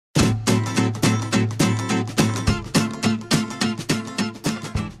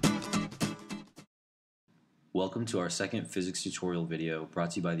Welcome to our second physics tutorial video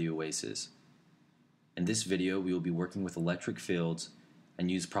brought to you by the OASIS. In this video, we will be working with electric fields and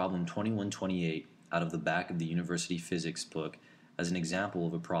use problem 2128 out of the back of the university physics book as an example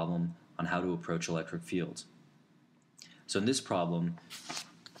of a problem on how to approach electric fields. So in this problem,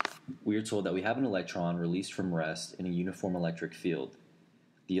 we are told that we have an electron released from rest in a uniform electric field.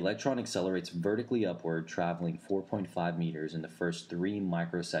 The electron accelerates vertically upward, traveling 4.5 meters in the first 3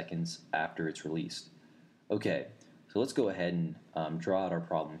 microseconds after it's released. Okay, so let's go ahead and draw out our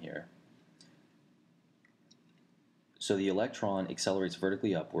problem here. So the electron accelerates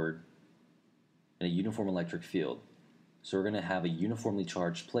vertically upward in a uniform electric field. So we're going to have a uniformly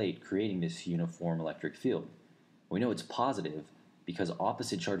charged plate creating this uniform electric field. We know it's positive because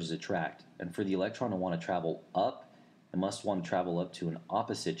opposite charges attract, and for the electron to want to travel up, it must want to travel up to an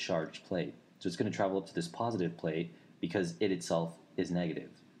opposite charged plate. So it's going to travel up to this positive plate because it itself is negative.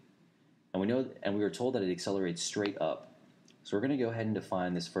 And we were told that it accelerates straight up. So we're going to go ahead and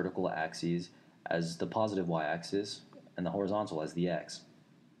define this vertical axis as the positive y-axis and the horizontal as the x.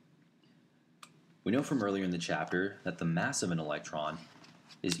 We know from earlier in the chapter that the mass of an electron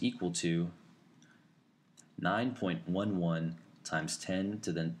is equal to 9.11 times 10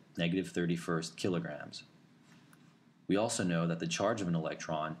 to the negative 31st kilograms. We also know that the charge of an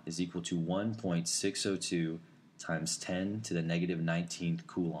electron is equal to 1.602 times 10 to the negative 19th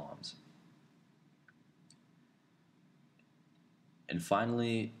coulombs. And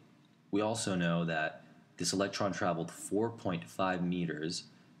finally, we also know that this electron traveled 4.5 meters,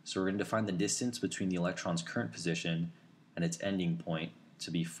 so we're going to define the distance between the electron's current position and its ending point to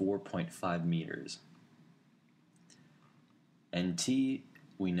be 4.5 meters. And t,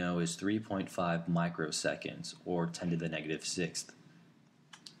 we know, is 3.5 microseconds, or 10 to the negative 6th.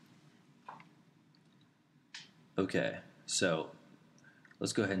 Okay, so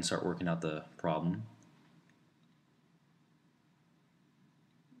let's go ahead and start working out the problem.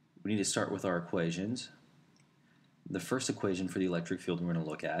 We need to start with our equations. The first equation for the electric field we're going to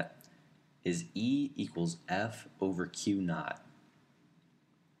look at is E equals F over Q naught.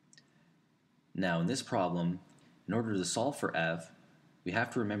 Now in this problem, in order to solve for F, we have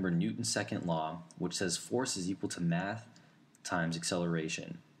to remember Newton's second law, which says force is equal to mass times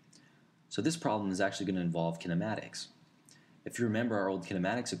acceleration. So this problem is actually going to involve kinematics. If you remember our old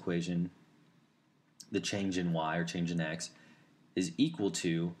kinematics equation, the change in y or change in x is equal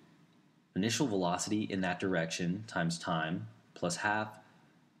to initial velocity in that direction times time plus half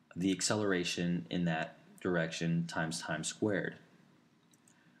of the acceleration in that direction times time squared.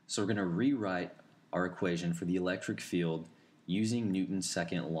 So we're going to rewrite our equation for the electric field using Newton's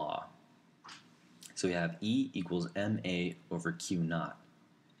second law. So we have E equals ma over q naught.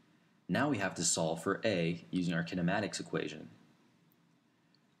 Now we have to solve for a using our kinematics equation.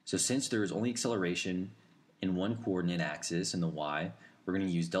 So since there is only acceleration in one coordinate axis, in the y, we're going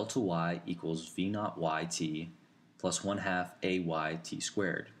to use delta y equals v naught yt plus 1/2 ayt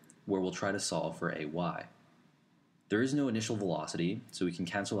squared, where we'll try to solve for ay. There is no initial velocity, so we can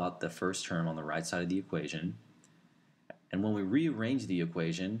cancel out the first term on the right side of the equation. And when we rearrange the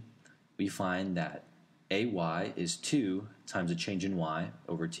equation, we find that ay is 2 times a change in y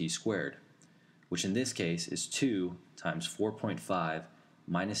over t squared, which in this case is 2 times 4.5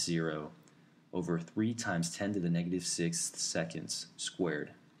 minus 0 over 3 times 10 to the negative 6th seconds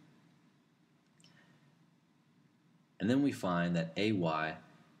squared. And then we find that ay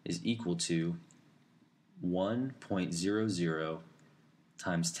is equal to 1.00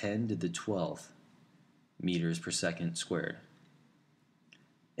 times 10 to the 12th meters per second squared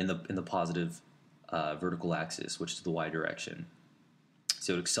in the positive vertical axis, which is the y direction.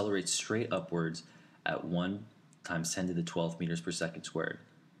 So it accelerates straight upwards at 1 times 10 to the 12th meters per second squared.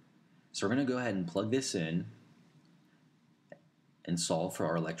 So we're going to go ahead and plug this in and solve for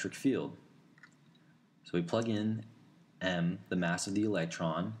our electric field. So we plug in m, the mass of the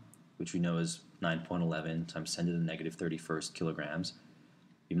electron, which we know is 9.11 times 10 to the negative 31st kilograms.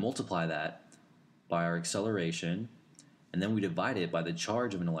 We multiply that by our acceleration, and then we divide it by the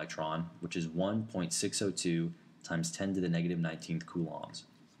charge of an electron, which is 1.602 times 10 to the negative 19th coulombs.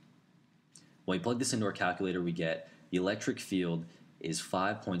 When we plug this into our calculator, we get the electric field is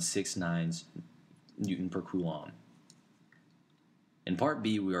 5.69 Newton per coulomb. In part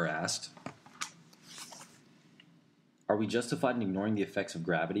B, we are asked, are we justified in ignoring the effects of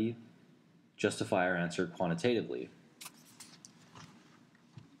gravity? Justify our answer quantitatively.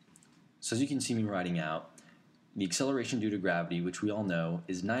 So as you can see me writing out, the acceleration due to gravity, which we all know,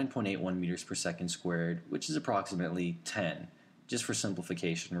 is 9.81 meters per second squared, which is approximately 10. Just for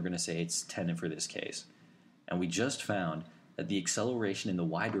simplification, we're going to say it's 10 for this case. And we just found that the acceleration in the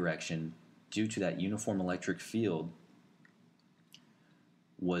y direction due to that uniform electric field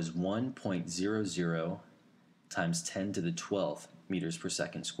was 1.00 times 10 to the 12th meters per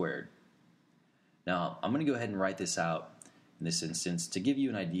second squared. Now, I'm going to go ahead and write this out in this instance to give you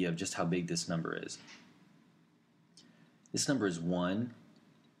an idea of just how big this number is. This number is 1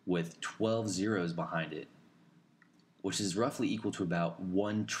 with 12 zeros behind it, which is roughly equal to about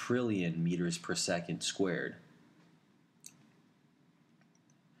 1 trillion meters per second squared.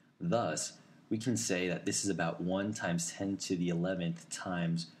 Thus, we can say that this is about 1 times 10 to the 11th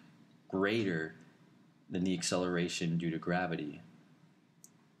times greater than the acceleration due to gravity.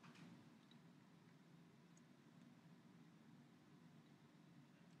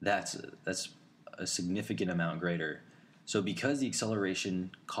 That's a significant amount greater. So because the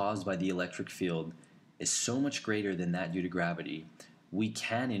acceleration caused by the electric field is so much greater than that due to gravity, we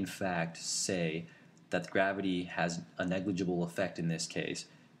can in fact say that gravity has a negligible effect in this case,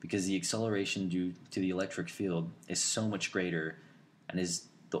 because the acceleration due to the electric field is so much greater and is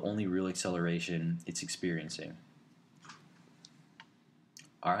the only real acceleration it's experiencing.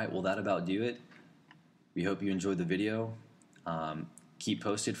 Alright, well that about do it. We hope you enjoyed the video. Keep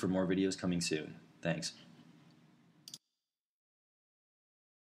posted for more videos coming soon. Thanks.